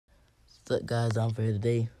What's up, guys? I'm for here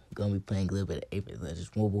today. Gonna be playing a little bit of Apex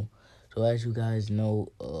Legends Mobile. So as you guys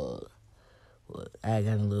know, I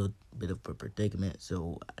got a little bit of a predicament,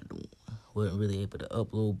 so wasn't really able to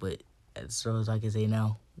upload. But as far as I can say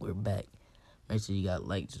now, we're back. Make sure you got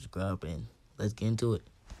like, subscribe, and let's get into it.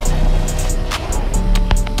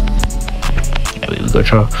 We go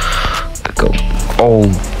try. Go.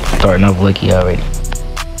 Oh, starting off lucky already.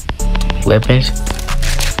 Weapons.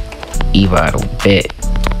 Eva, bet.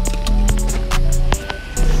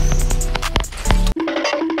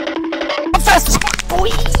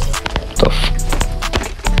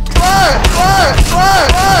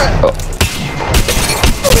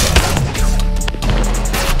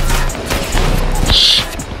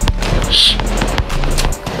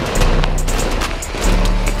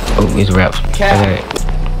 Oh, it's wraps. Okay.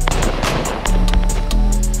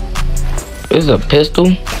 This is a pistol.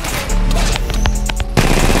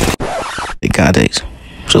 The context.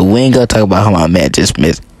 So we ain't gonna talk about how my man just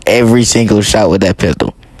missed every single shot with that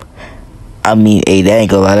pistol. I mean, hey, that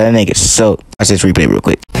ain't gonna lie, that nigga suck. Watch this replay real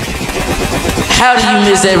quick. How do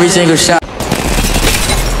you miss every single shot?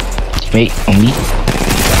 Wait, on me?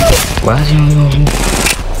 Why is he on me?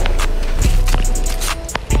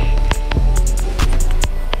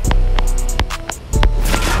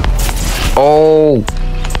 Oh!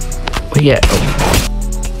 Where you at? Oh.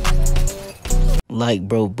 Like,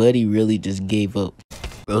 bro, buddy really just gave up.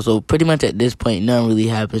 Bro, so pretty much at this point, nothing really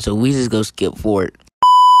happened, so we just go skip forward.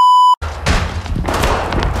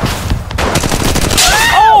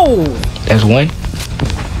 Oh! That's one.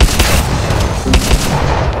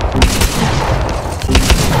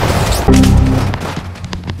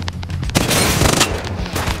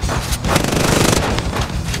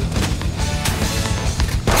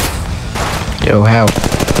 Yo, how?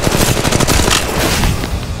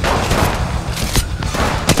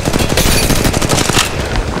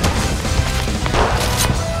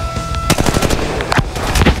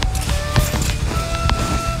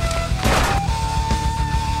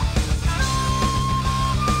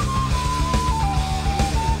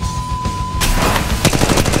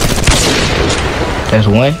 That's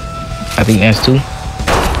one. I think that's two.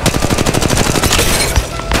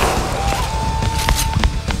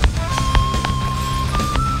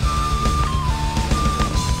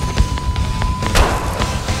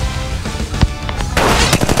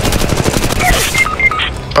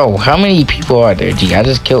 Bro, how many people are there? Gee, I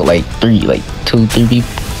just killed like two, three people.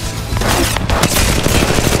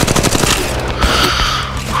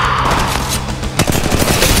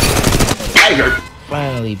 Tiger.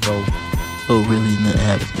 Finally, bro. Oh, really? Nothing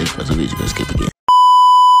happens this one, so we just gonna skip again.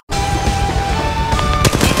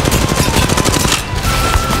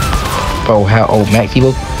 Bro, how old Max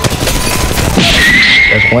Evo?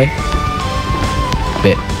 That's one.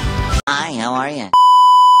 Bet. Hi, how are you?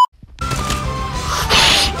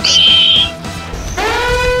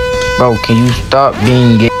 Bro, can you stop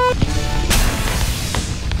being gay?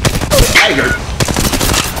 Tiger.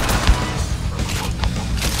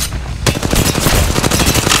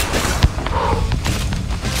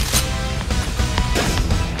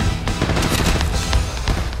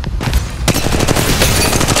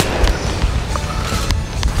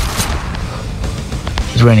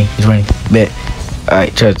 He's running. Bet.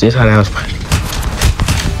 Alright, trust this how the house party.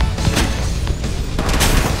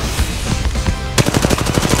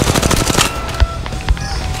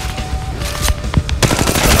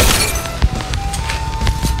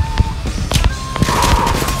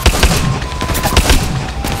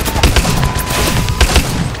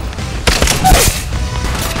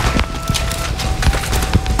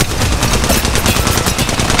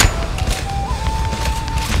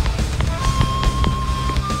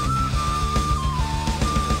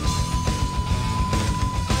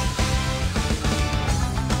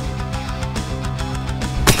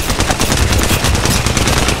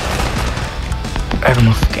 I don't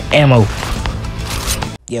know fucking ammo.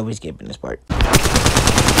 Yeah, we're skipping this part.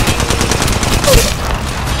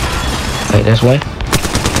 Wait, that's one.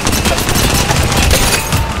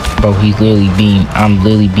 Bro, he's literally beam. I'm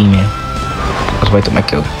literally beaming. Let's wait till my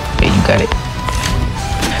kill. Yeah, you got it.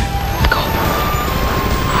 Go.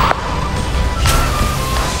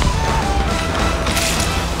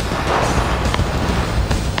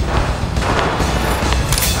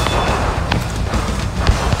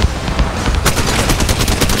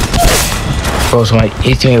 Bro, so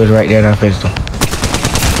his teammate was right there and I finished him.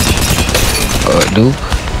 Dude.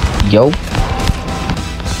 Yo.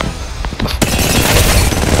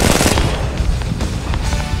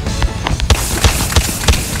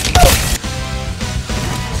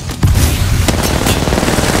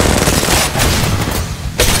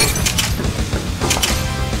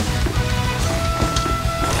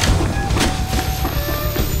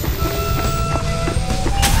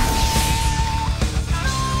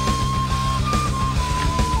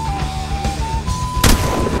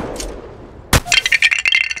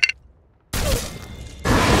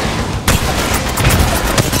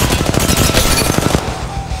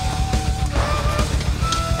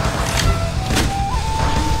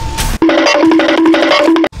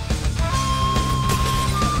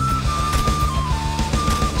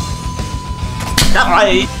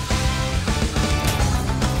 Die!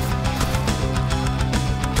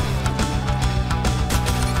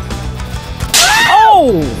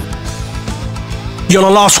 Oh! You're the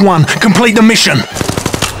last one. Complete the mission.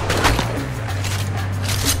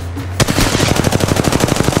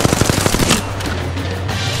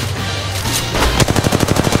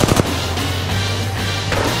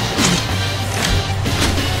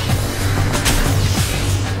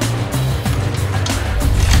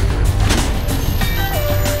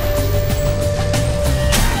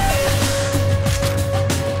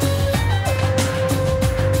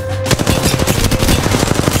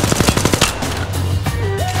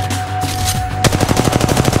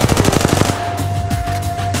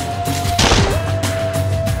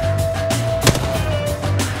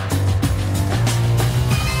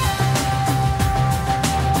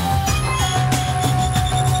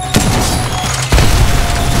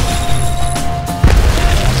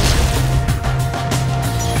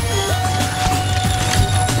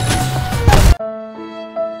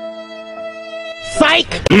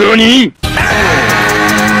 NANI?!